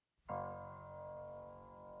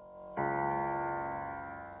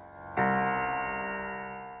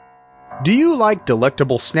Do you like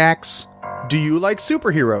delectable snacks? Do you like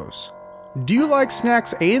superheroes? Do you like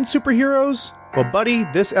snacks and superheroes? Well, buddy,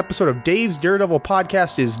 this episode of Dave's Daredevil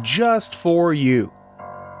podcast is just for you.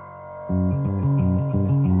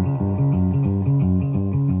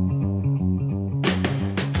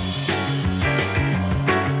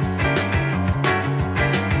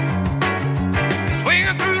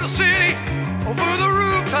 Swinging through the city, over the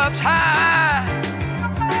rooftops high.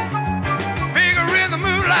 Figure in the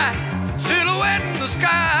moonlight, silhouette in the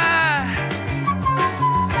sky.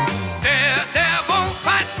 Daredevil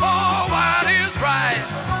fight for what is right.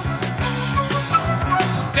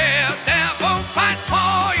 Daredevil fight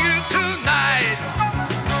for you tonight.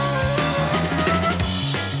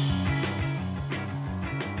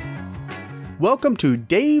 Welcome to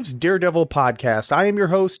Dave's Daredevil podcast. I am your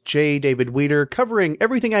host, J. David Weeder, covering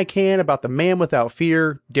everything I can about the man without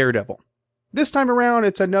fear, Daredevil. This time around,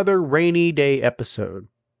 it's another rainy day episode.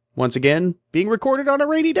 Once again, being recorded on a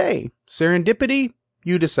rainy day. Serendipity?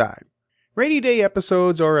 You decide. Rainy day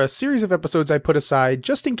episodes are a series of episodes I put aside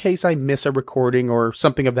just in case I miss a recording or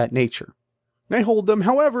something of that nature. I hold them,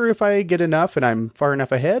 however, if I get enough and I'm far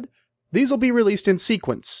enough ahead, these will be released in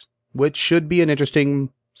sequence, which should be an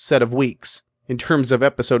interesting set of weeks in terms of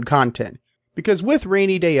episode content. Because with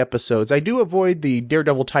rainy day episodes, I do avoid the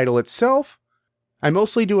Daredevil title itself, I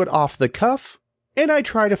mostly do it off the cuff, and I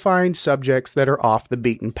try to find subjects that are off the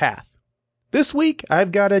beaten path. This week,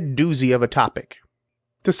 I've got a doozy of a topic.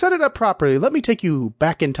 To set it up properly, let me take you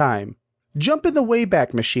back in time. Jump in the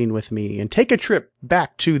Wayback Machine with me and take a trip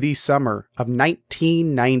back to the summer of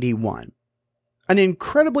 1991. An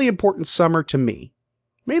incredibly important summer to me,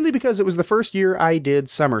 mainly because it was the first year I did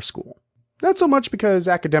summer school. Not so much because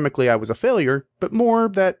academically I was a failure, but more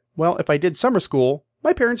that, well, if I did summer school,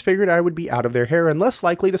 my parents figured I would be out of their hair and less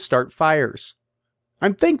likely to start fires.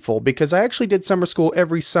 I'm thankful because I actually did summer school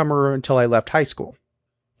every summer until I left high school.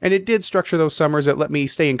 And it did structure those summers that let me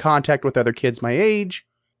stay in contact with other kids my age,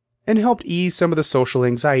 and helped ease some of the social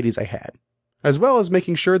anxieties I had, as well as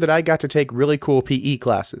making sure that I got to take really cool PE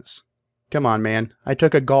classes. Come on, man, I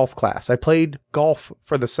took a golf class. I played golf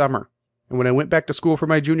for the summer. And when I went back to school for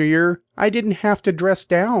my junior year, I didn't have to dress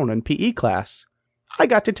down in PE class. I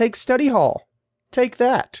got to take study hall. Take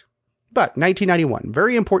that. But 1991,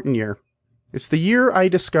 very important year. It's the year I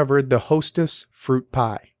discovered the Hostess fruit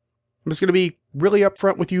pie. I'm just going to be really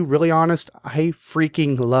upfront with you, really honest. I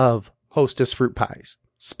freaking love Hostess fruit pies.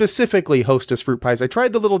 Specifically Hostess fruit pies. I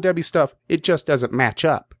tried the Little Debbie stuff. It just doesn't match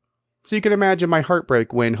up. So you can imagine my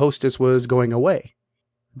heartbreak when Hostess was going away.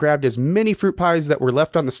 Grabbed as many fruit pies that were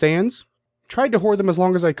left on the stands. Tried to hoard them as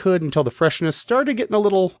long as I could until the freshness started getting a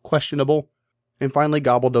little questionable. And finally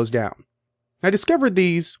gobbled those down. I discovered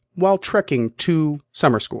these while trekking to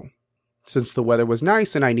summer school. Since the weather was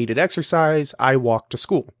nice and I needed exercise, I walked to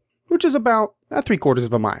school, which is about 3/4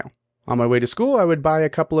 of a mile. On my way to school, I would buy a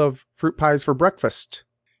couple of fruit pies for breakfast.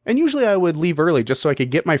 And usually I would leave early just so I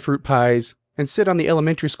could get my fruit pies and sit on the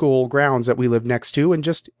elementary school grounds that we lived next to and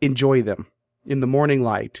just enjoy them in the morning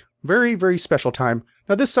light. Very, very special time.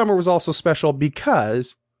 Now this summer was also special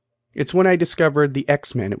because it's when I discovered the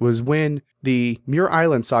X-Men. It was when the Muir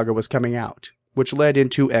Island saga was coming out, which led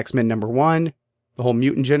into X-Men #1, the whole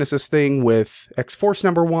Mutant Genesis thing with X-Force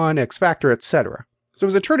 #1, X-Factor, etc. So it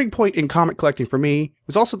was a turning point in comic collecting for me. It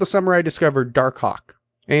was also the summer I discovered Darkhawk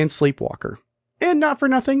and Sleepwalker. And not for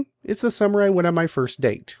nothing, it's the summer I went on my first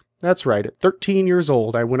date. That's right, at 13 years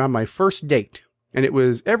old, I went on my first date. And it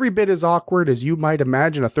was every bit as awkward as you might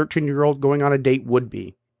imagine a 13-year-old going on a date would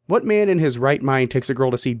be. What man in his right mind takes a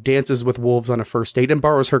girl to see Dances with Wolves on a first date and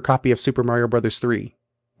borrows her copy of Super Mario Bros. 3?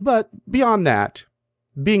 But beyond that,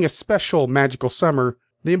 being a special magical summer,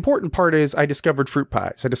 the important part is I discovered fruit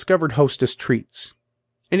pies. I discovered Hostess treats.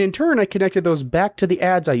 And in turn, I connected those back to the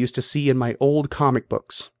ads I used to see in my old comic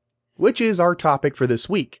books, which is our topic for this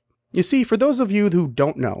week. You see, for those of you who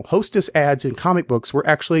don't know, Hostess ads in comic books were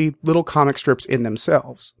actually little comic strips in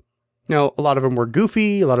themselves. Now, a lot of them were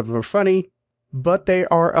goofy, a lot of them were funny, but they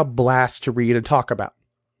are a blast to read and talk about.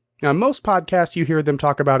 Now, in most podcasts, you hear them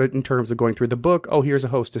talk about it in terms of going through the book, oh, here's a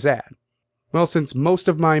Hostess ad. Well, since most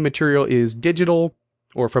of my material is digital,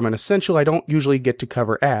 or from an essential, I don't usually get to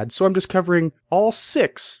cover ads, so I'm just covering all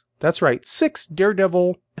 6, that's right, 6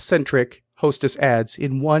 Daredevil-centric Hostess ads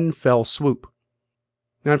in one fell swoop.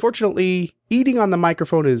 Now, unfortunately, eating on the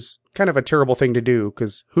microphone is kind of a terrible thing to do,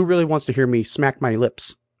 because who really wants to hear me smack my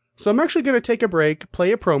lips? So I'm actually going to take a break,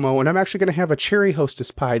 play a promo, and I'm actually going to have a cherry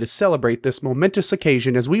Hostess pie to celebrate this momentous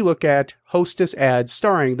occasion as we look at Hostess ads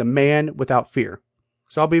starring the man without fear.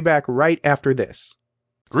 So I'll be back right after this.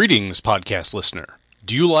 Greetings, podcast listener.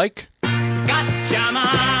 Do you like Gotcha,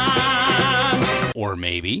 man. Or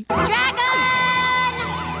maybe... Dragon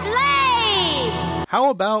Flame!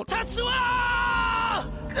 How about... Tatsuo!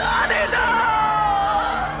 Ganeda!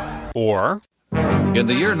 Or... In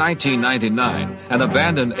the year 1999, an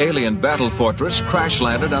abandoned alien battle fortress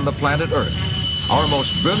crash-landed on the planet Earth. Our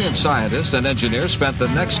most brilliant scientists and engineers spent the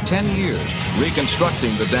next 10 years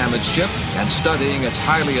reconstructing the damaged ship and studying its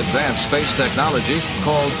highly advanced space technology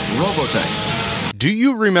called Robotech. Do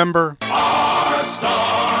you remember... Our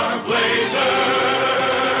Star Blazers!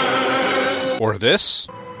 Or this?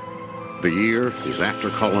 The year is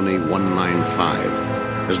after Colony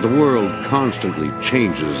 195. As the world constantly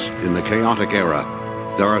changes in the chaotic era,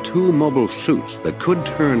 there are two mobile suits that could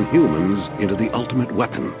turn humans into the ultimate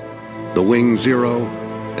weapon. The Wing Zero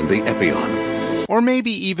and the Epion. Or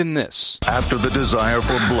maybe even this. After the desire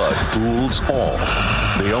for blood rules all,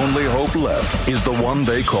 the only hope left is the one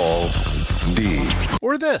they call D.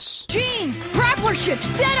 Or this. Gene! Grappler ship's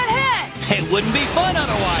dead ahead! It wouldn't be fun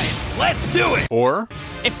otherwise. Let's do it! Or...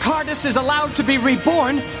 If Cardus is allowed to be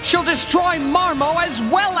reborn, she'll destroy Marmo as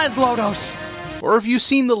well as Lodos! Or have you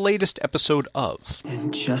seen the latest episode of...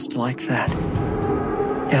 And just like that,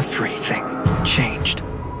 everything changed.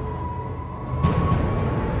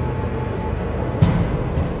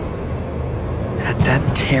 At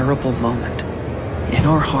that terrible moment, in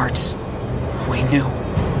our hearts, we knew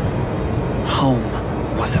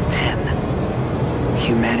home was a pen.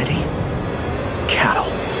 Humanity, cattle.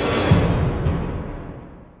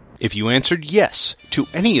 If you answered yes to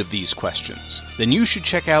any of these questions, then you should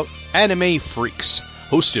check out Anime Freaks,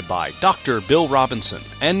 hosted by Dr. Bill Robinson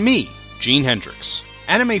and me, Gene Hendricks.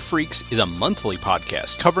 Anime Freaks is a monthly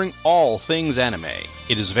podcast covering all things anime.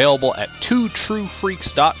 It is available at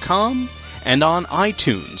twotruefreaks.com and on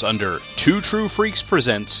iTunes under Two True Freaks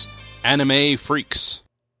Presents Anime Freaks.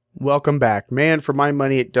 Welcome back. Man, for my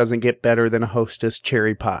money, it doesn't get better than a Hostess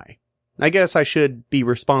cherry pie. I guess I should be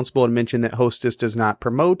responsible and mention that Hostess does not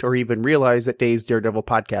promote or even realize that Dave's Daredevil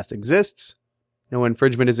podcast exists. No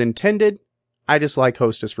infringement is intended. I just like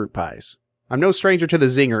Hostess fruit pies. I'm no stranger to the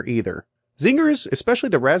Zinger either. Zingers, especially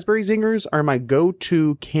the raspberry Zingers, are my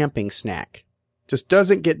go-to camping snack. Just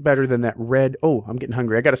doesn't get better than that red... Oh, I'm getting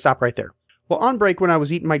hungry. I gotta stop right there. Well, on break, when I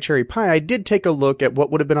was eating my cherry pie, I did take a look at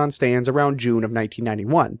what would have been on stands around June of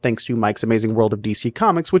 1991, thanks to Mike's Amazing World of DC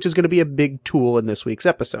Comics, which is going to be a big tool in this week's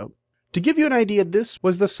episode. To give you an idea, this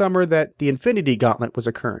was the summer that the Infinity Gauntlet was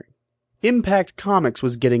occurring. Impact Comics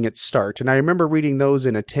was getting its start, and I remember reading those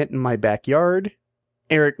in a tent in my backyard.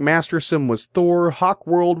 Eric Masterson was Thor,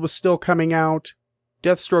 Hawkworld was still coming out,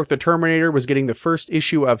 Deathstroke the Terminator was getting the first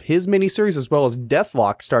issue of his miniseries, as well as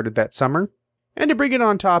Deathlock started that summer. And to bring it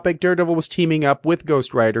on topic, Daredevil was teaming up with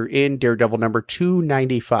Ghost Rider in Daredevil number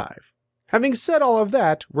 295. Having said all of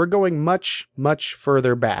that, we're going much, much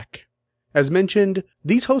further back. As mentioned,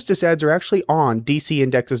 these Hostess ads are actually on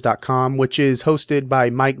DCindexes.com, which is hosted by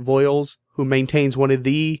Mike Voiles, who maintains one of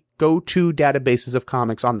the go-to databases of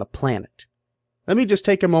comics on the planet. Let me just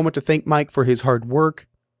take a moment to thank Mike for his hard work.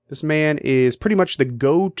 This man is pretty much the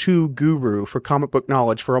go-to guru for comic book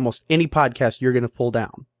knowledge for almost any podcast you're going to pull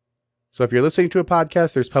down. So if you're listening to a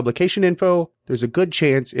podcast, there's publication info, there's a good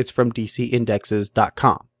chance it's from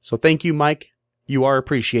DCindexes.com. So thank you, Mike. You are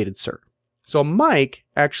appreciated, sir. So Mike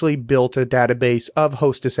actually built a database of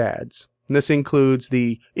Hostess ads. And this includes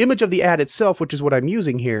the image of the ad itself, which is what I'm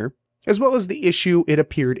using here, as well as the issue it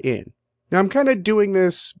appeared in. Now I'm kind of doing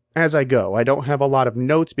this as I go. I don't have a lot of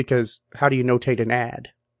notes because how do you notate an ad?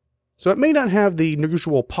 So it may not have the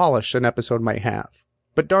usual polish an episode might have.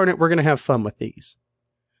 But darn it, we're going to have fun with these.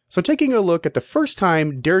 So taking a look at the first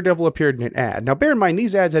time Daredevil appeared in an ad. Now bear in mind,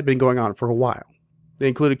 these ads had been going on for a while. They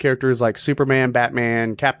included characters like Superman,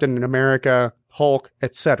 Batman, Captain America, Hulk,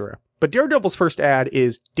 etc. But Daredevil's first ad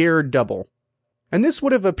is Daredevil. And this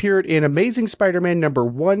would have appeared in Amazing Spider-Man number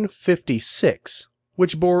 156,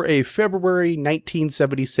 which bore a February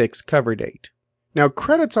 1976 cover date. Now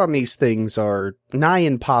credits on these things are nigh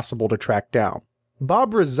impossible to track down.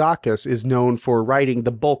 Bob Razakis is known for writing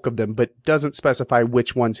the bulk of them, but doesn't specify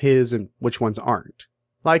which one's his and which ones aren't.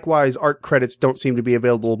 Likewise, art credits don't seem to be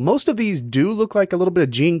available. Most of these do look like a little bit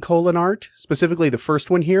of Gene Colan art, specifically the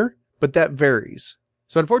first one here, but that varies.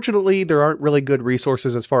 So unfortunately, there aren't really good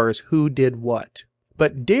resources as far as who did what.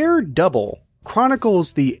 But Daredevil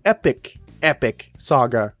chronicles the epic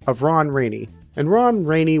saga of Ron Rainey. And Ron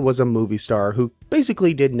Rainey was a movie star who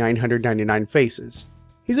basically did 999 faces.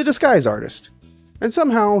 He's a disguise artist. And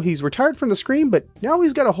somehow he's retired from the screen, but now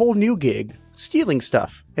he's got a whole new gig, stealing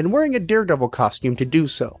stuff and wearing a Daredevil costume to do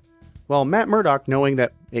so. Well, Matt Murdock, knowing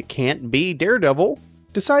that it can't be Daredevil,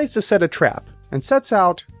 decides to set a trap and sets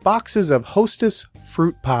out boxes of Hostess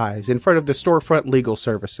fruit pies in front of the storefront legal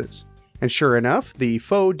services. And sure enough, the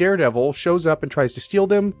faux Daredevil shows up and tries to steal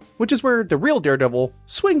them, which is where the real Daredevil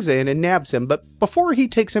swings in and nabs him, but before he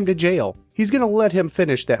takes him to jail, he's gonna let him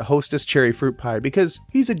finish that Hostess cherry fruit pie because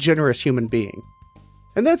he's a generous human being.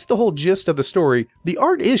 And that's the whole gist of the story. The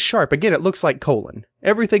art is sharp. Again, it looks like Colin.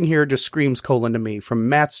 Everything here just screams Colin to me, from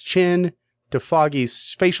Matt's chin to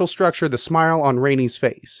Foggy's facial structure, the smile on Rainy's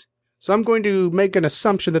face. So I'm going to make an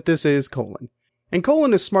assumption that this is Colin. And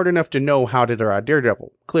Colin is smart enough to know how to draw a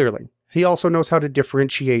Daredevil, clearly. He also knows how to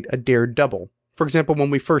differentiate a Daredevil. For example, when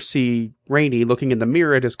we first see Rainy looking in the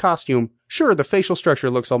mirror at his costume, sure, the facial structure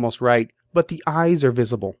looks almost right, but the eyes are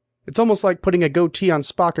visible. It's almost like putting a goatee on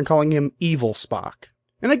Spock and calling him Evil Spock.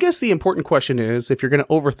 And I guess the important question is, if you're going to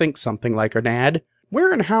overthink something like an ad,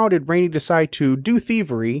 where and how did Rainy decide to do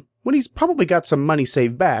thievery when he's probably got some money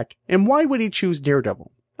saved back, and why would he choose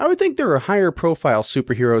Daredevil? I would think there are higher profile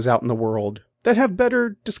superheroes out in the world that have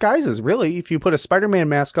better disguises, really. If you put a Spider-Man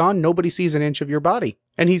mask on, nobody sees an inch of your body.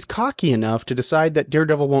 And he's cocky enough to decide that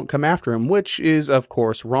Daredevil won't come after him, which is, of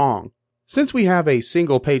course, wrong. Since we have a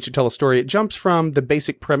single page to tell a story, it jumps from the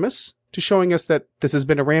basic premise to showing us that this has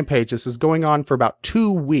been a rampage. This is going on for about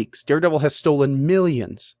 2 weeks. Daredevil has stolen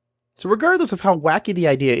millions. So regardless of how wacky the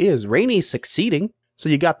idea is, Rainy's succeeding, so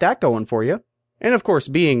you got that going for you. And of course,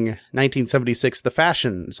 being 1976, the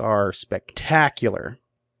fashions are spectacular.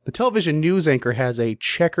 The television news anchor has a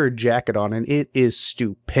checkered jacket on, and it is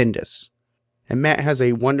stupendous. And Matt has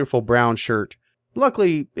a wonderful brown shirt.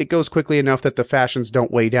 Luckily, it goes quickly enough that the fashions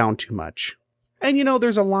don't weigh down too much. And you know,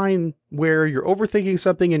 there's a line where you're overthinking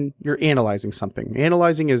something and you're analyzing something.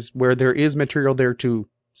 Analyzing is where there is material there to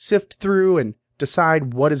sift through and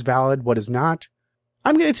decide what is valid, what is not.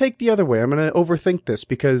 I'm going to take the other way. I'm going to overthink this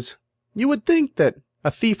because you would think that a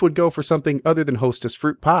thief would go for something other than Hostess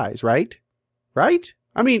fruit pies, right? Right?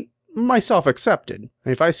 I mean, myself accepted.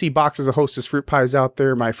 If I see boxes of Hostess fruit pies out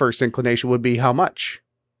there, my first inclination would be how much?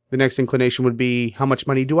 The next inclination would be how much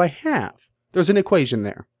money do I have? There's an equation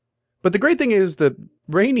there. But the great thing is that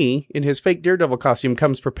Rainy, in his fake Daredevil costume,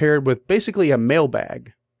 comes prepared with basically a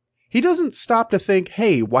mailbag. He doesn't stop to think,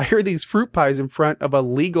 hey, why are these fruit pies in front of a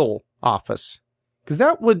legal office? Because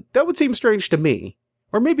that would seem strange to me.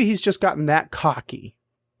 Or maybe he's just gotten that cocky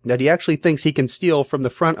that he actually thinks he can steal from the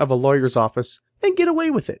front of a lawyer's office and get away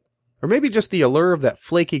with it. Or maybe just the allure of that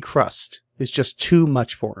flaky crust is just too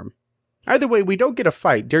much for him. Either way, we don't get a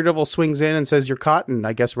fight. Daredevil swings in and says you're caught, and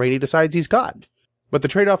I guess Rainy decides he's caught. But the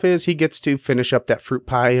trade-off is he gets to finish up that fruit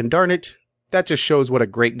pie, and darn it, that just shows what a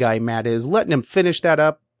great guy Matt is. Letting him finish that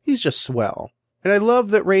up, he's just swell. And I love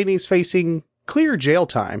that Rainy's facing clear jail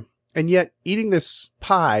time, and yet eating this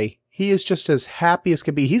pie, he is just as happy as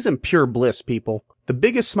can be. He's in pure bliss, people. The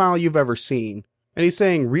biggest smile you've ever seen. And he's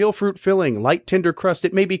saying, real fruit filling, light tender crust,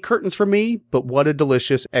 it may be curtains for me, but what a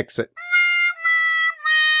delicious exit.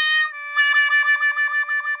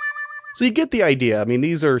 So you get the idea. I mean,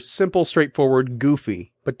 these are simple, straightforward,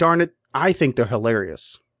 goofy, but darn it, I think they're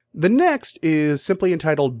hilarious. The next is simply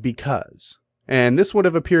entitled Because, and this would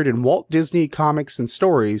have appeared in Walt Disney Comics and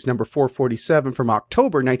Stories number 447 from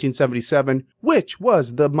October 1977, which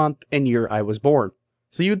was the month and year I was born.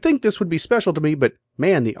 So you'd think this would be special to me, but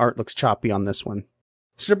man, the art looks choppy on this one.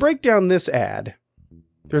 So to break down this ad,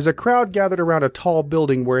 there's a crowd gathered around a tall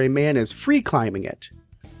building where a man is free climbing it.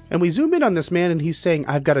 And we zoom in on this man and he's saying,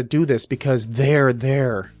 I've got to do this because they're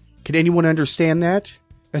there. Can anyone understand that?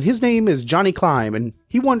 And his name is Johnny Climb, and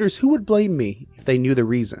he wonders who would blame me if they knew the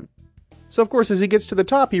reason. So of course, as he gets to the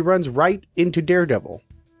top, he runs right into Daredevil.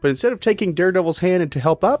 But instead of taking Daredevil's hand and to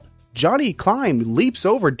help up, Johnny Climb leaps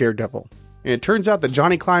over Daredevil. And it turns out that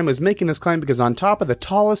Johnny Climb is making this climb because on top of the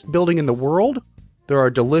tallest building in the world, there are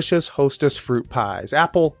delicious Hostess fruit pies,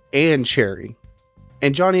 apple and cherry.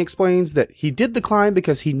 And Johnny explains that he did the climb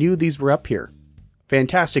because he knew these were up here.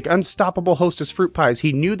 Fantastic, unstoppable Hostess fruit pies.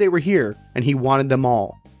 He knew they were here, and he wanted them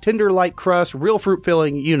all. Tender light crust, real fruit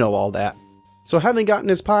filling, you know all that. So having gotten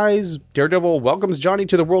his pies, Daredevil welcomes Johnny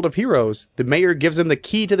to the world of heroes. The mayor gives him the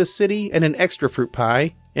key to the city and an extra fruit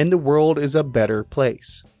pie, and the world is a better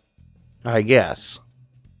place. I guess.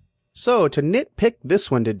 So, to nitpick this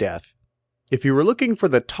one to death, if you were looking for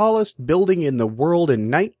the tallest building in the world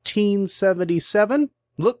in 1977,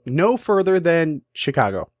 look no further than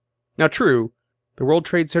Chicago. Now true, the World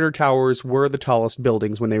Trade Center towers were the tallest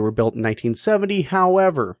buildings when they were built in 1970,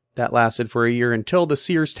 however, that lasted for a year until the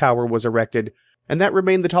Sears Tower was erected, and that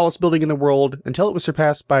remained the tallest building in the world until it was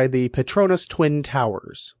surpassed by the Petronas Twin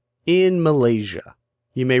Towers in Malaysia.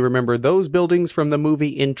 You may remember those buildings from the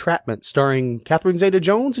movie Entrapment, starring Catherine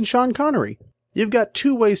Zeta-Jones and Sean Connery. You've got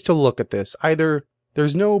two ways to look at this. Either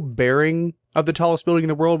there's no bearing of the tallest building in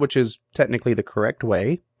the world, which is technically the correct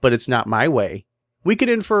way, but it's not my way. we could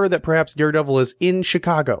infer that perhaps Daredevil is in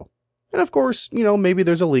Chicago. And of course, maybe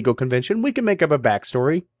there's a legal convention. We can make up a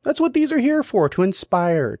backstory. That's what these are here for, to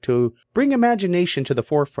inspire, to bring imagination to the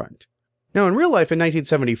forefront. Now, in real life in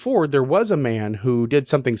 1974, there was a man who did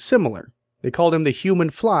something similar. They called him the Human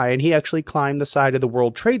Fly, and he actually climbed the side of the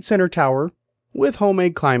World Trade Center tower with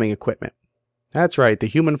homemade climbing equipment. That's right, the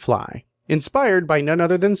Human Fly. Inspired by none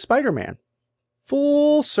other than Spider-Man.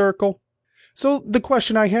 Full circle. So the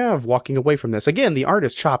question I have walking away from this, again, the art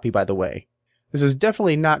is choppy, by the way. This is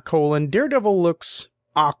definitely not colon. Daredevil looks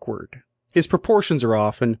awkward. His proportions are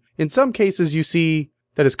off, and in some cases you see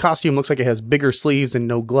that his costume looks like it has bigger sleeves and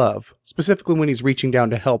no glove, specifically when he's reaching down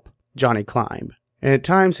to help Johnny climb. And at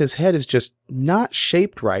times his head is just not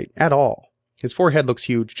shaped right at all. His forehead looks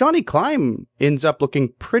huge. Johnny Climb ends up looking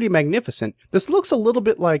pretty magnificent. This looks a little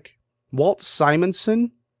bit like Walt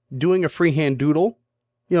Simonson doing a freehand doodle.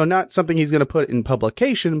 Not something he's going to put in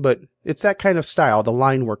publication, but it's that kind of style. The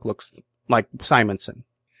line work looks like Simonson.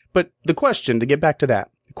 But the question, to get back to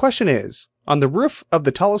that, the question is, on the roof of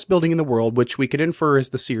the tallest building in the world, which we could infer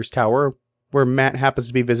is the Sears Tower, where Matt happens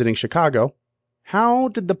to be visiting Chicago, how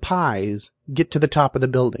did the pies get to the top of the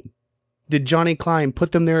building? Did Johnny Climb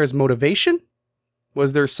put them there as motivation?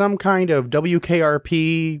 Was there some kind of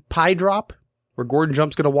WKRP pie drop, where Gordon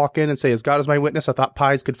Jump's going to walk in and say, as God is my witness, I thought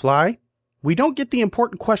pies could fly? We don't get the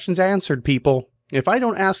important questions answered, people. If I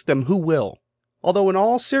don't ask them, who will? Although in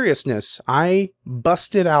all seriousness, I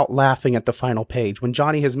busted out laughing at the final page when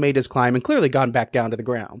Johnny has made his climb and clearly gone back down to the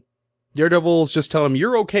ground. Daredevil's just tell him,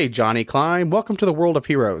 you're okay, Johnny Climb. Welcome to the world of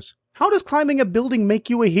heroes. How does climbing a building make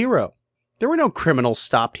you a hero? There were no criminals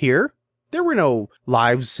stopped here. There were no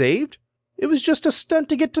lives saved. It was just a stunt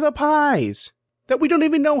to get to the pies. That we don't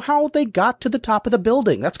even know how they got to the top of the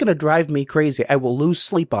building. That's going to drive me crazy. I will lose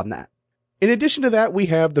sleep on that. In addition to that, we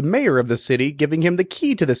have the mayor of the city giving him the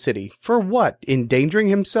key to the city. For what? Endangering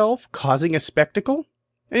himself? Causing a spectacle?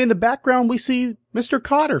 And in the background, we see Mr.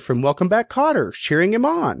 Cotter from Welcome Back Cotter cheering him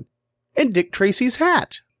on. And Dick Tracy's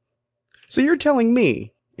hat. So you're telling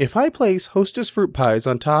me, if I place Hostess fruit pies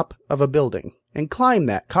on top of a building and climb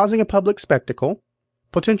that, causing a public spectacle,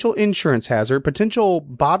 potential insurance hazard, potential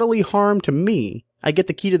bodily harm to me, I get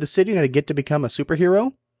the key to the city and I get to become a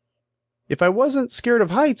superhero? If I wasn't scared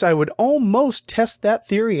of heights, I would almost test that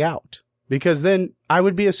theory out, because then I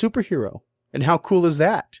would be a superhero. And how cool is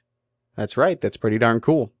that? That's right, that's pretty darn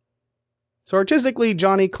cool. So artistically,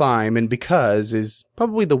 Johnny Climb and because is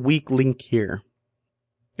probably the weak link here.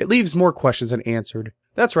 It leaves more questions unanswered.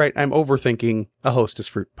 That's right, I'm overthinking a Hostess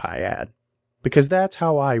fruit pie ad, because that's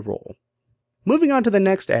how I roll. Moving on to the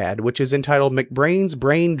next ad, which is entitled McBrain's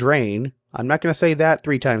Brain Drain. I'm not going to say that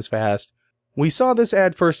 3 times fast. We saw this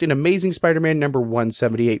ad first in Amazing Spider-Man number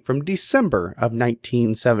 178 from December of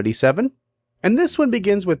 1977. And this one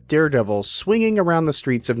begins with Daredevil swinging around the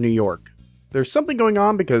streets of New York. There's something going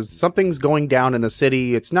on because something's going down in the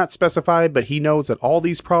city. It's not specified, but he knows that all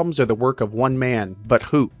these problems are the work of one man. But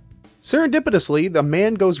who? Serendipitously, the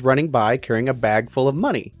man goes running by carrying a bag full of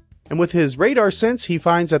money. And with his radar sense, he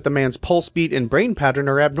finds that the man's pulse beat and brain pattern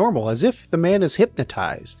are abnormal, as if the man is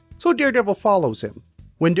hypnotized. So Daredevil follows him.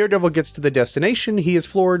 When Daredevil gets to the destination, he is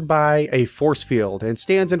floored by a force field and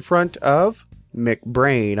stands in front of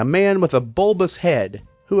McBrain, a man with a bulbous head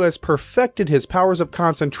who has perfected his powers of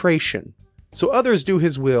concentration, so others do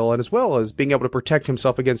his will, and as well as being able to protect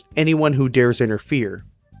himself against anyone who dares interfere.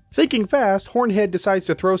 Thinking fast, Hornhead decides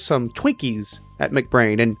to throw some Twinkies at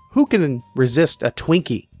McBrain, and who can resist a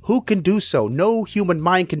Twinkie? Who can do so? No human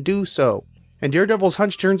mind can do so. And Daredevil's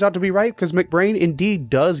hunch turns out to be right, because McBrain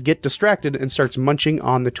indeed does get distracted and starts munching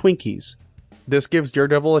on the Twinkies. This gives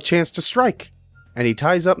Daredevil a chance to strike, and he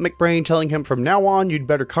ties up McBrain, telling him from now on you'd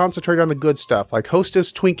better concentrate on the good stuff, like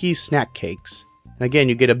Hostess Twinkie snack cakes. And again,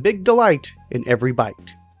 you get a big delight in every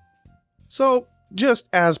bite. So, just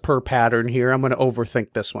as per pattern here, I'm going to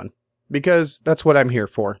overthink this one, because that's what I'm here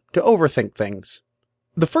for, to overthink things.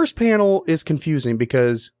 The first panel is confusing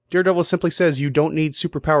because Daredevil simply says you don't need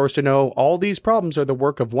superpowers to know all these problems are the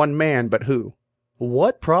work of one man, but who?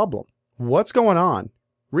 What problem? What's going on?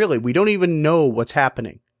 Really, we don't even know what's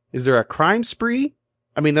happening. Is there a crime spree?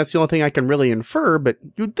 I mean, that's the only thing I can really infer, but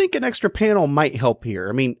you'd think an extra panel might help here.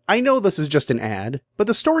 I mean, I know this is just an ad, but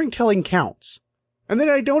the storytelling counts. And then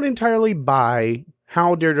I don't entirely buy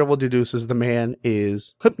how Daredevil deduces the man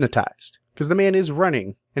is hypnotized, because the man is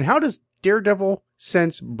running. And how does Daredevil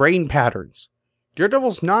sense brain patterns?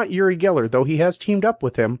 Daredevil's not Uri Geller, though he has teamed up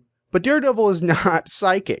with him, but Daredevil is not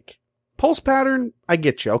psychic. Pulse pattern, I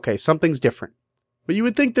get you. Okay, something's different. But you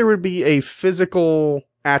would think there would be a physical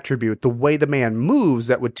attribute, the way the man moves,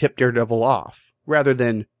 that would tip Daredevil off, rather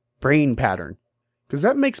than brain pattern. because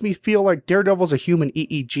that makes me feel like Daredevil's a human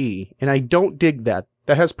EEG, and I don't dig that.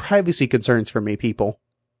 That has privacy concerns for me, people.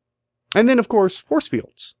 And then, of course, force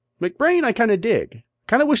fields. McBrain I kind of dig.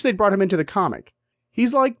 Kind of wish they'd brought him into the comic.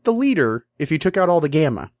 He's like the leader if you took out all the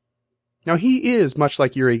Gamma. Now, he is much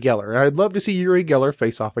like Uri Geller, and I'd love to see Uri Geller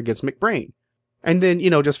face off against McBrain. And then,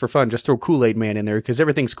 just for fun, just throw Kool-Aid Man in there, because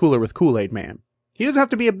everything's cooler with Kool-Aid Man. He doesn't have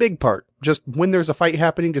to be a big part. Just when there's a fight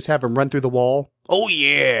happening, just have him run through the wall. Oh,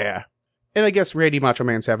 yeah! And I guess Randy Macho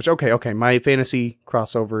Man Savage. Okay, my fantasy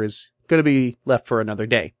crossover is going to be left for another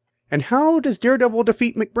day. And how does Daredevil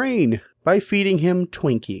defeat McBrain? By feeding him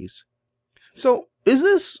Twinkies. So, is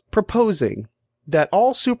this proposing that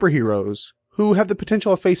all superheroes who have the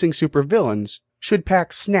potential of facing supervillains should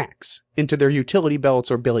pack snacks into their utility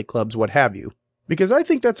belts or billy clubs, what have you? Because I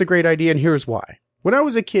think that's a great idea, and here's why. When I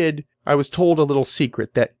was a kid, I was told a little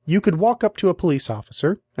secret that you could walk up to a police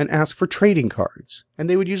officer and ask for trading cards, and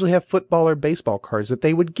they would usually have football or baseball cards that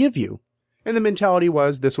they would give you. And the mentality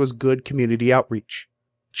was this was good community outreach.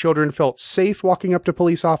 Children felt safe walking up to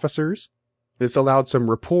police officers. This allowed some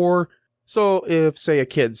rapport. So if, say, a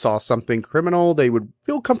kid saw something criminal, they would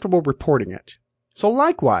feel comfortable reporting it. So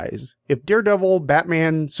likewise, if Daredevil,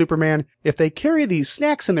 Batman, Superman, if they carry these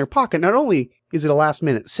snacks in their pocket, not only is it a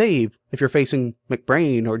last-minute save if you're facing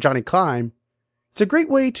McBrain or Johnny Clyde, it's a great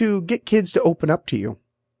way to get kids to open up to you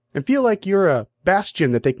and feel like you're a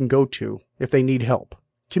bastion that they can go to if they need help.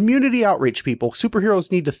 Community outreach, people.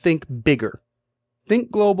 Superheroes need to think bigger.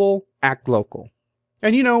 Think global, act local.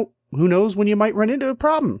 And who knows when you might run into a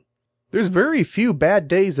problem. There's very few bad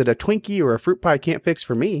days that a Twinkie or a fruit pie can't fix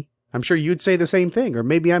for me. I'm sure you'd say the same thing, or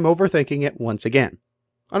maybe I'm overthinking it once again.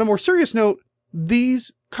 On a more serious note,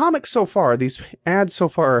 these comics so far, these ads so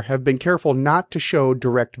far, have been careful not to show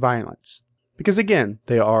direct violence. Because again,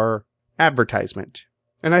 they are advertisement.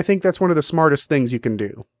 And I think that's one of the smartest things you can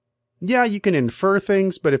do. Yeah, you can infer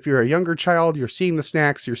things, but if you're a younger child, you're seeing the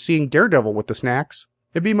snacks, you're seeing Daredevil with the snacks.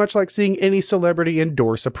 It'd be much like seeing any celebrity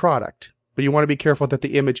endorse a product. But you want to be careful that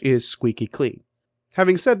the image is squeaky clean.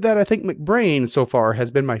 Having said that, I think McBrain so far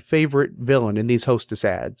has been my favorite villain in these Hostess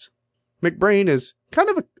ads. McBrain is kind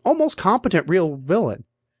of an almost competent real villain.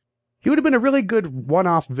 He would have been a really good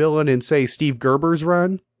one-off villain in, say, Steve Gerber's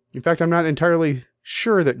run. In fact, I'm not entirely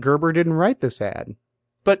sure that Gerber didn't write this ad.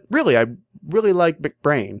 But really, I really like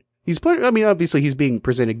McBrain. Obviously he's being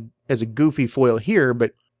presented as a goofy foil here,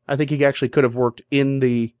 but I think he actually could have worked in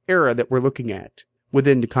the era that we're looking at,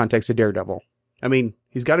 within the context of Daredevil.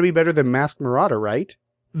 He's got to be better than Masked Marauder, right?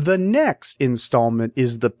 The next installment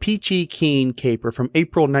is the Peachy Keen Caper from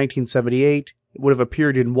April 1978. It would have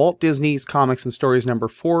appeared in Walt Disney's Comics and Stories number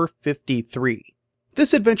 453.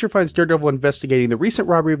 This adventure finds Daredevil investigating the recent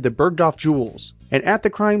robbery of the Bergdorf jewels, and at the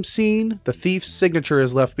crime scene, the thief's signature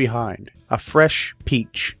is left behind, a fresh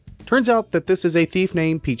peach. Turns out that this is a thief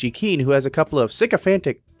named Peachy Keen who has a couple of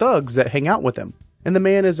sycophantic thugs that hang out with him. And the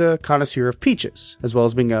man is a connoisseur of peaches, as well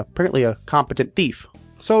as being apparently a competent thief.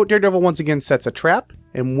 So Daredevil once again sets a trap,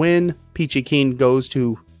 and when Peachy Keen goes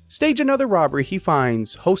to stage another robbery, he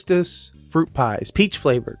finds Hostess fruit pies, peach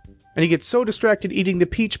flavored. And he gets so distracted eating the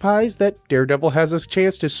peach pies that Daredevil has a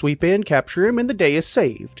chance to sweep in, capture him, and the day is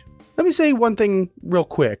saved. Let me say one thing real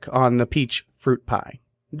quick on the peach fruit pie.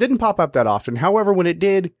 It didn't pop up that often, however when it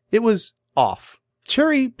did, it was off.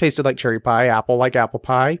 Cherry tasted like cherry pie, apple like apple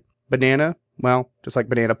pie, banana, well, just like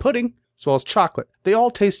banana pudding, as well as chocolate. They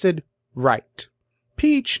all tasted right.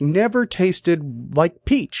 Peach never tasted like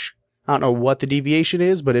peach. I don't know what the deviation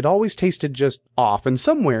is, but it always tasted just off. And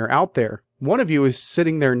somewhere out there, one of you is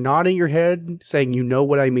sitting there nodding your head, saying, you know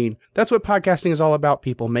what I mean. That's what podcasting is all about,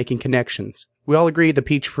 people, making connections. We all agree the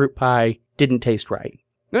peach fruit pie didn't taste right.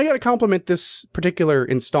 And I gotta compliment this particular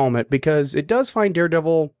installment because it does find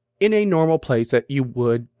Daredevil in a normal place that you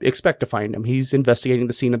would expect to find him. He's investigating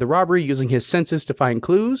the scene of the robbery, using his senses to find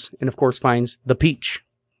clues, and of course finds the peach.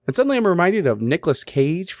 And suddenly I'm reminded of Nicolas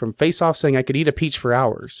Cage from Face Off saying I could eat a peach for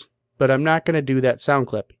hours. But I'm not going to do that sound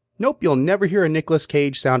clip. Nope, you'll never hear a Nicolas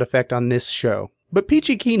Cage sound effect on this show. But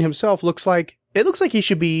Peachy Keen himself looks like he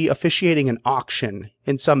should be officiating an auction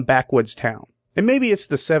in some backwoods town. And maybe it's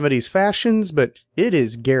the 70s fashions, but it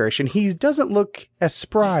is garish, and he doesn't look as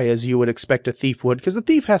spry as you would expect a thief would, because the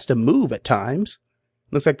thief has to move at times.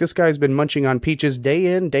 Looks like this guy's been munching on peaches day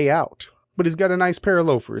in, day out. But he's got a nice pair of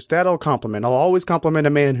loafers. That I'll compliment. I'll always compliment a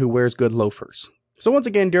man who wears good loafers. So once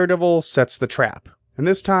again, Daredevil sets the trap. And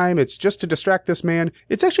this time, it's just to distract this man.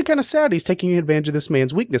 It's actually kind of sad he's taking advantage of this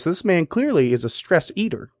man's weakness. This man clearly is a stress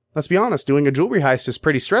eater. Let's be honest, doing a jewelry heist is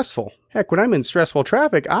pretty stressful. Heck, when I'm in stressful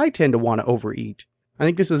traffic, I tend to want to overeat. I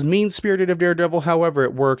think this is mean-spirited of Daredevil, however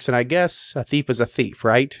it works, and I guess a thief is a thief,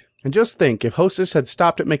 right? And just think, if Hostess had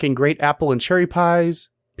stopped at making great apple and cherry pies,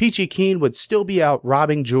 Peachy Keen would still be out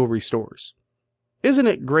robbing jewelry stores. Isn't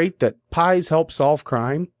it great that pies help solve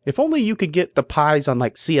crime? If only you could get the pies on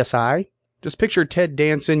like CSI. Just picture Ted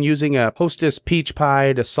Danson using a Hostess peach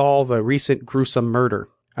pie to solve a recent gruesome murder.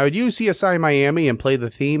 I would use CSI Miami and play the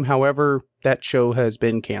theme, however, that show has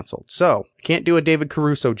been canceled. So, can't do a David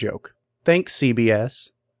Caruso joke. Thanks,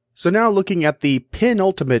 CBS. So now looking at the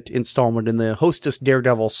penultimate installment in the Hostess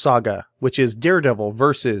Daredevil saga, which is Daredevil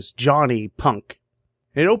versus Johnny Punk.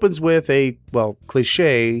 It opens with a,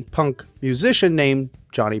 cliché punk musician named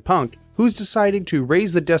Johnny Punk, who's deciding to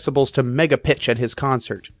raise the decibels to mega pitch at his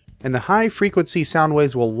concert, and the high-frequency sound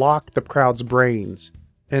waves will lock the crowd's brains.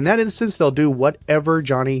 And in that instance, they'll do whatever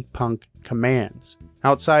Johnny Punk commands.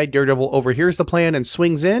 Outside, Daredevil overhears the plan and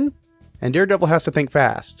swings in, and Daredevil has to think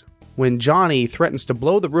fast, when Johnny threatens to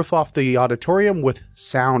blow the roof off the auditorium with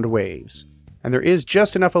sound waves. And there is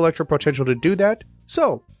just enough electro potential to do that,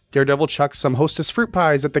 so Daredevil chucks some Hostess fruit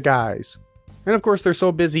pies at the guys. And of course, they're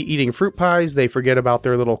so busy eating fruit pies, they forget about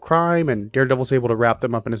their little crime, and Daredevil's able to wrap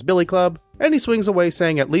them up in his billy club, and he swings away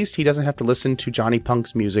saying at least he doesn't have to listen to Johnny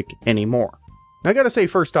Punk's music anymore. Now, I gotta say,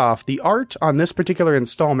 first off, the art on this particular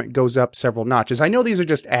installment goes up several notches. I know these are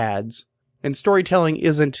just ads, and storytelling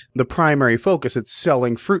isn't the primary focus, it's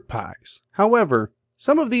selling fruit pies. However,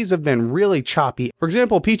 some of these have been really choppy. For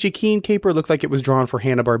example, Peachy Keen caper looked like it was drawn for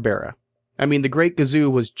Hanna-Barbera. I mean, the Great Gazoo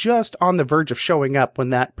was just on the verge of showing up when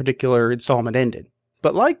that particular installment ended.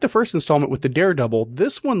 But like the first installment with the Daredevil,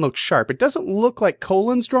 this one looks sharp. It doesn't look like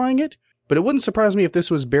Colin's drawing it, but it wouldn't surprise me if this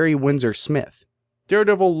was Barry Windsor Smith.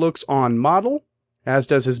 Daredevil looks on model, as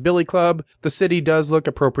does his billy club. The city does look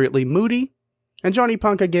appropriately moody. And Johnny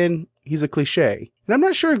Punk, again, he's a cliche. And I'm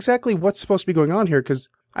not sure exactly what's supposed to be going on here, because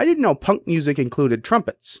I didn't know punk music included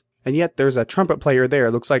trumpets. And yet there's a trumpet player there.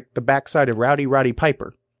 It looks like the backside of Rowdy Roddy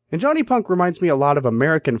Piper. And Johnny Punk reminds me a lot of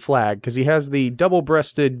American Flag, because he has the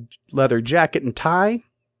double-breasted leather jacket and tie,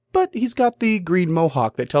 but he's got the green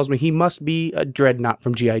mohawk that tells me he must be a Dreadnought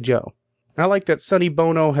from G.I. Joe. And I like that Sonny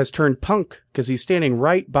Bono has turned punk, because he's standing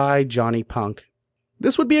right by Johnny Punk.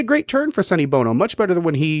 This would be a great turn for Sonny Bono, much better than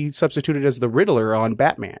when he substituted as the Riddler on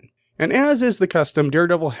Batman. And as is the custom,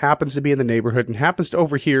 Daredevil happens to be in the neighborhood and happens to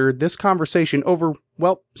overhear this conversation over,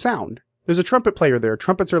 sound. There's a trumpet player there,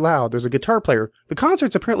 trumpets are loud, there's a guitar player. The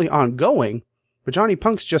concert's apparently ongoing, but Johnny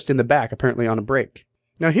Punk's just in the back, apparently on a break.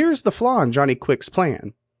 Now here's the flaw in Johnny Quick's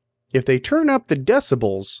plan. If they turn up the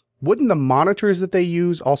decibels, wouldn't the monitors that they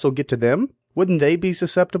use also get to them? Wouldn't they be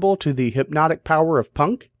susceptible to the hypnotic power of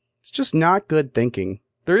Punk? It's just not good thinking.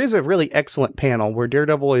 There is a really excellent panel where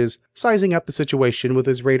Daredevil is sizing up the situation with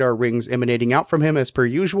his radar rings emanating out from him as per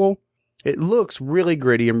usual. It looks really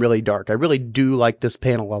gritty and really dark. I really do like this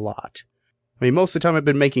panel a lot. I mean, most of the time I've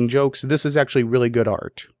been making jokes, this is actually really good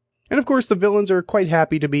art. And of course, the villains are quite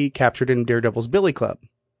happy to be captured in Daredevil's billy club.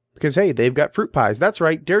 Because hey, they've got fruit pies. That's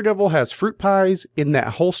right, Daredevil has fruit pies in that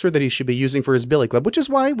holster that he should be using for his billy club, which is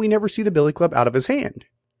why we never see the billy club out of his hand.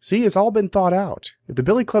 See, it's all been thought out. If the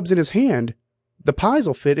billy club's in his hand, the pies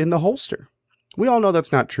will fit in the holster. We all know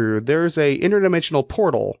that's not true. There's a interdimensional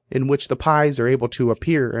portal in which the pies are able to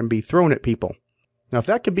appear and be thrown at people. Now, if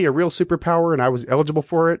that could be a real superpower and I was eligible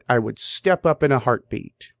for it, I would step up in a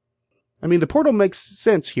heartbeat. I mean, the portal makes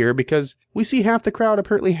sense here because we see half the crowd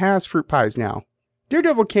apparently has fruit pies now.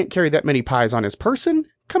 Daredevil can't carry that many pies on his person.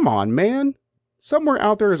 Come on, man. Somewhere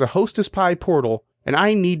out there is a Hostess pie portal, and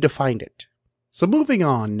I need to find it. So moving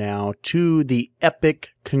on now to the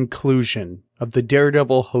epic conclusion of the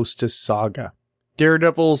Daredevil Hostess saga.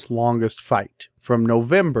 Daredevil's longest fight from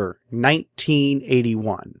November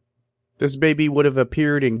 1981. This baby would have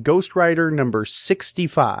appeared in Ghost Rider number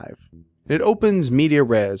 65. It opens media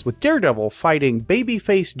res with Daredevil fighting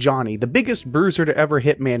Babyface Johnny, the biggest bruiser to ever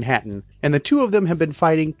hit Manhattan, and the two of them have been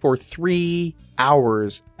fighting for 3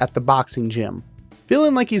 hours at the boxing gym.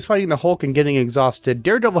 Feeling like he's fighting the Hulk and getting exhausted,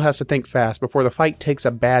 Daredevil has to think fast before the fight takes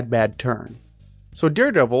a bad turn. So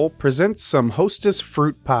Daredevil presents some Hostess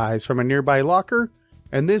fruit pies from a nearby locker,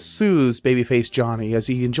 and this soothes Babyface Johnny as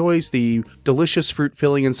he enjoys the delicious fruit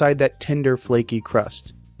filling inside that tender, flaky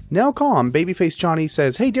crust. Now calm, Babyface Johnny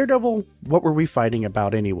says, "Hey Daredevil, what were we fighting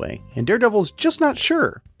about anyway?" And Daredevil's just not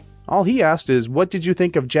sure. All he asked is, "What did you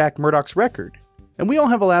think of Jack Murdoch's record?" And we all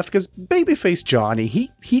have a laugh because Babyface Johnny,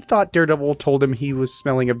 he thought Daredevil told him he was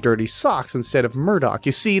smelling of dirty socks instead of Murdoch.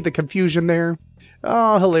 You see the confusion there?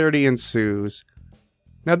 Oh, hilarity ensues.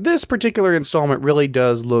 Now this particular installment really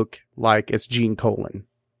does look like it's Gene Colan.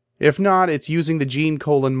 If not, it's using the Gene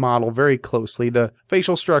Colan model very closely. The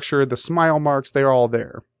facial structure, the smile marks, they're all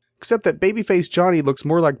there. Except that Babyface Johnny looks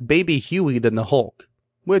more like Baby Huey than the Hulk.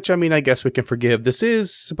 Which, I mean, I guess we can forgive. This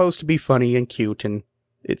is supposed to be funny and cute, and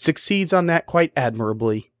it succeeds on that quite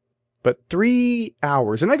admirably. But 3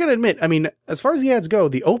 hours, and I gotta admit, I mean, as far as the ads go,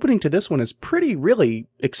 the opening to this one is really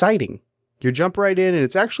exciting. You jump right in, and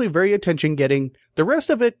it's actually very attention-getting. The rest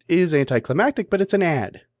of it is anticlimactic, but it's an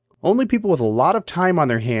ad. Only people with a lot of time on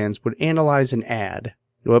their hands would analyze an ad.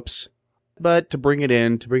 Whoops. But to bring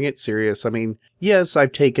it serious, I mean, yes,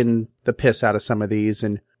 I've taken the piss out of some of these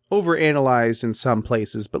and overanalyzed in some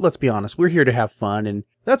places, but let's be honest, we're here to have fun, and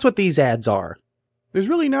that's what these ads are. There's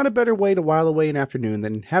really not a better way to while away an afternoon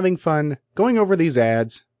than having fun, going over these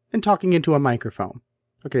ads, and talking into a microphone.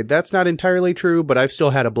 Okay, that's not entirely true, but I've still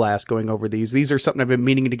had a blast going over these. These are something I've been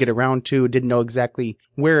meaning to get around to, didn't know exactly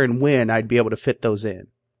where and when I'd be able to fit those in.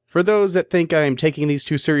 For those that think I'm taking these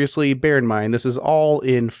too seriously, bear in mind, this is all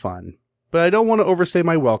in fun. But I don't want to overstay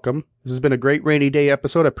my welcome. This has been a great rainy day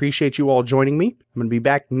episode. I appreciate you all joining me. I'm going to be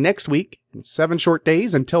back next week in 7 short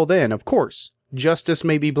days. Until then, of course, justice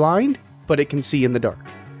may be blind, but it can see in the dark.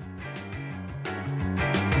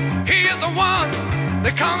 He is the one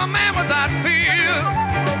they call a man without fear.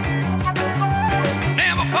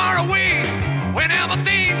 Never far away whenever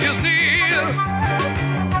danger's near.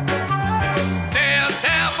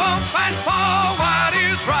 Daredevil fights for what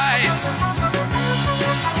is right.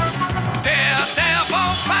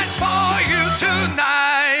 Daredevil fights for you tonight.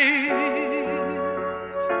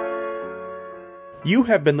 You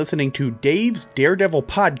have been listening to Dave's Daredevil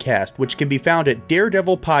Podcast, which can be found at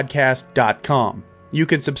daredevilpodcast.com. You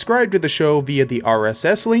can subscribe to the show via the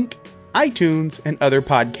RSS link, iTunes, and other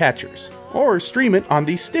podcatchers, or stream it on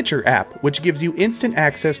the Stitcher app, which gives you instant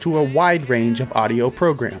access to a wide range of audio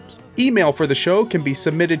programs. Email for the show can be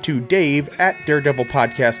submitted to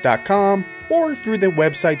dave@daredevilpodcast.com or through the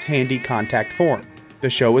website's handy contact form. The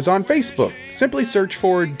show is on Facebook. Simply search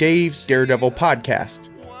for Dave's Daredevil Podcast.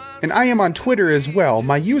 And I am on Twitter as well.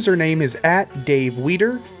 My username is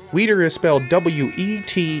 @DaveWeeder. Weeder is spelled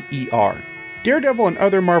W-E-T-E-R. Daredevil and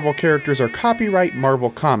other Marvel characters are copyright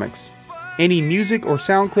Marvel Comics. Any music or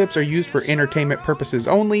sound clips are used for entertainment purposes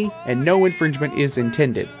only, and no infringement is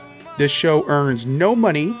intended. This show earns no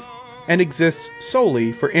money and exists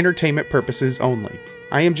solely for entertainment purposes only.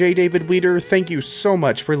 I am J. David Weeder. Thank you so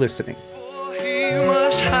much for listening. He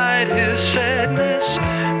must hide his sadness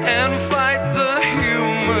and fight the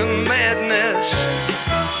human madness.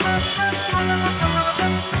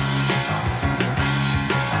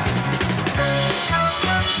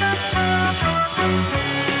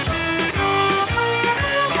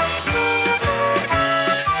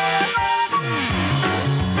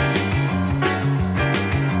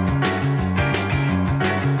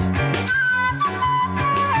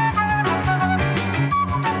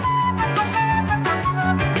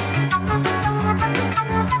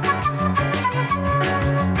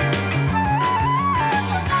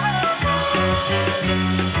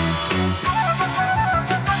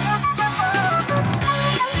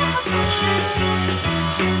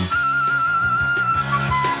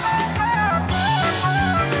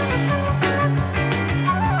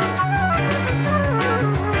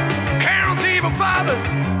 Father,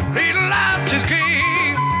 he lost his key.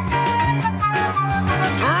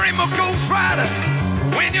 Dream of Ghost Rider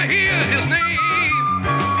when you hear his name.